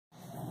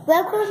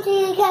Welcome to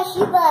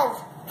Schwecke Buzz.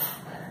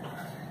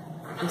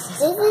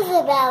 This is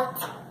about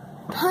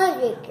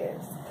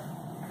punditers.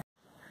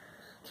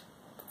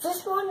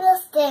 This one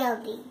is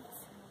standings.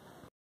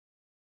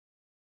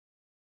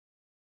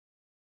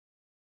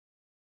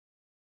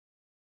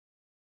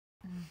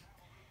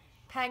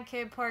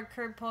 Pancake pork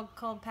curd pulled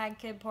cold.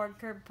 Pancake pork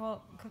curd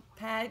pulled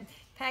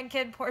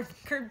pancake pork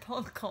curd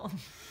pulled cold.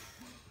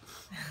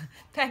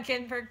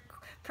 Pancake pork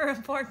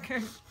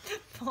curd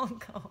pulled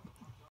cold.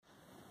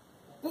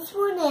 This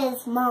one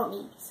is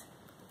Moni's.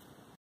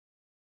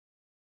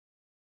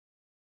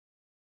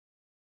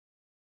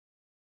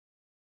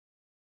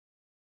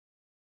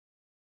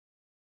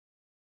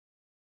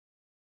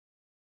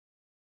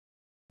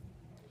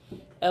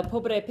 El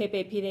pobre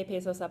Pepe pide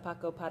pesos a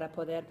Paco para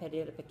poder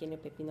pedir el pequeño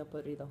pepino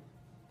podrido.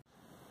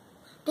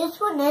 This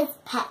one is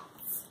Pets.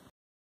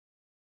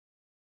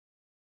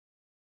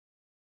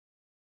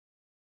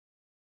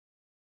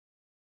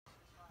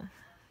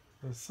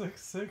 The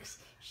six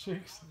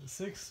sheep's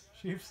six.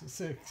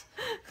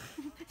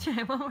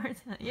 Try one more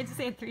time. You have to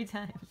say it 3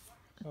 times.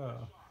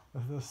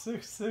 The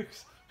six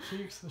sheep's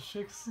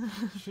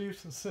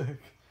sheep's sick.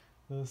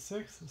 The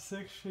six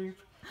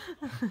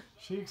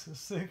sheep's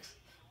sick.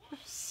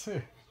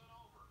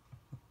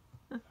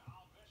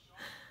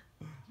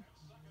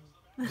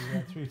 You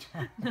got 3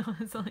 times. No,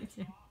 it's only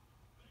 2.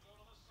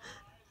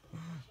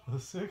 The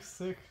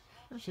six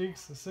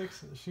sheep's sick.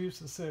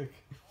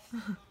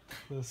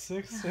 The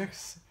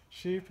six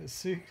sheep is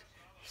sick.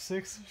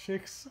 6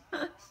 chicks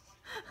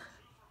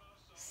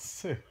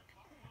sick.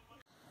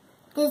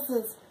 This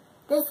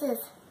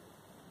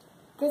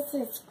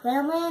is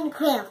Grandma and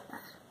Grandpa.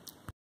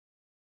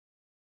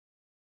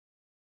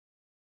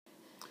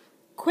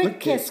 Quick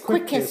kiss,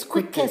 quick kiss,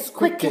 quick kiss,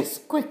 quick kiss,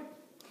 quick.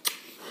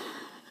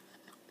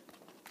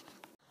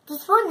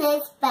 This one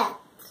is Bets.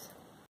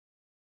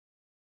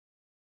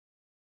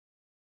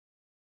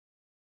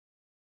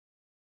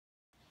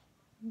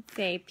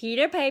 Say,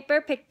 Peter Piper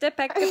picked a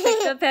peck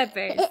of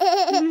peppers.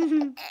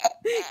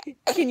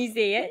 Can you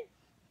say it?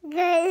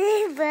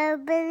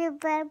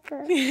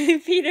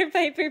 Peter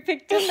Piper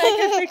picked a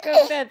peck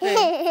of peppers.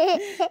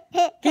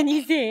 Can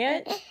you say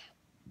it?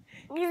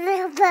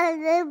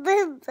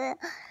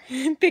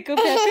 Pickle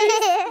peppers.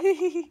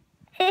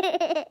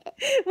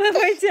 One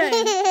more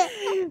time.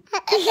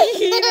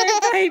 Peter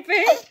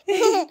Piper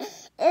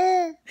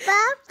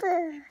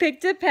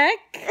picked a peck.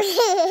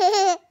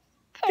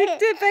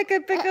 Picked a peck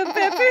of pickled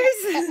peppers.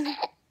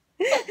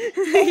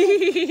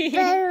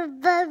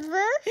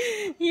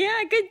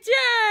 Yeah, good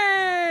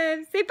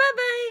job. Say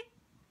bye-bye.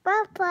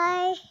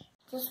 Bye-bye.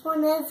 This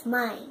one is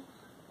mine.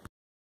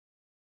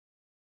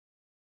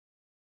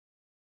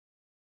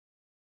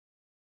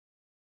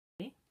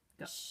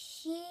 Go.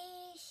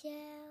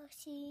 Seashell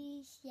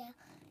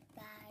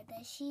by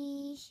the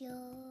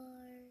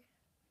seashore.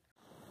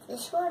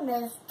 This one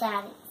is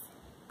Daddy's.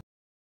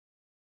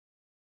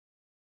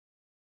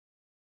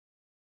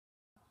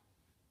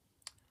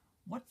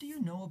 What do you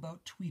know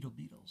about Tweedle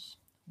Beetles?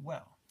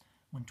 Well,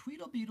 when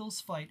Tweedle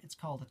Beetles fight, it's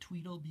called a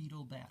Tweedle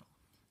Beetle battle.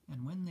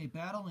 And when they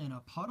battle in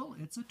a puddle,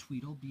 it's a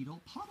Tweedle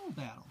Beetle puddle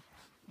battle.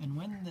 And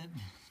when the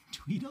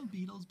Tweedle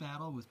Beetles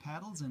battle with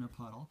paddles in a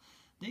puddle,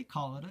 they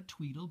call it a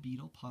Tweedle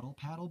Beetle puddle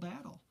paddle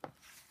battle.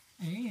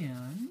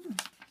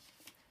 And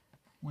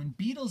when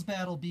beetles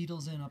battle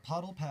beetles in a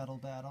puddle paddle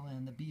battle,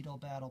 and the beetle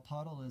battle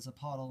puddle is a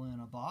puddle in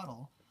a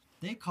bottle,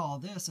 they call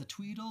this a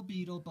Tweedle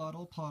Beetle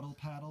puddle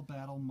paddle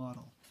battle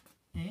muddle.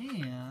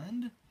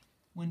 And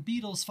when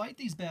beetles fight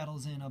these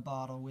battles in a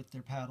bottle with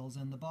their paddles,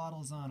 and the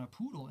bottle's on a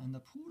poodle, and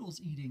the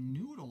poodle's eating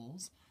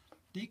noodles,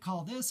 they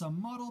call this a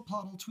muddle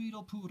puddle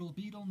tweedle poodle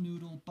beetle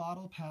noodle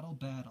bottle paddle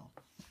battle.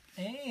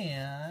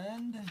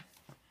 And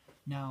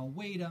now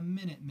wait a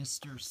minute,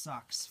 Mr.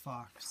 Sox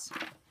Fox.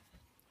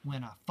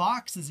 When a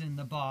fox is in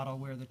the bottle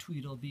where the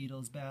Tweedle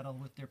Beetles battle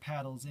with their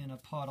paddles in a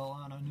puddle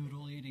on a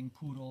noodle-eating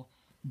poodle,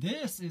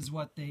 this is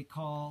what they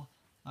call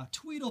a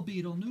Tweedle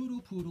Beetle noodle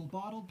poodle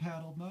bottled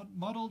paddled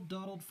muddled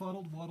duddled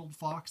fuddled wuddled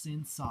fox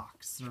in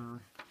socks,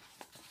 sir.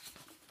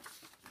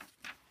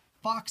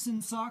 Fox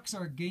in socks,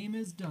 our game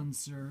is done,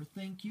 sir.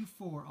 Thank you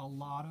for a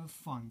lot of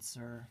fun,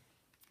 sir.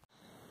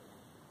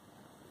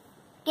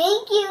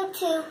 Thank you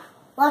to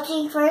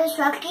watching for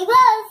Schwecke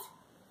Buzz.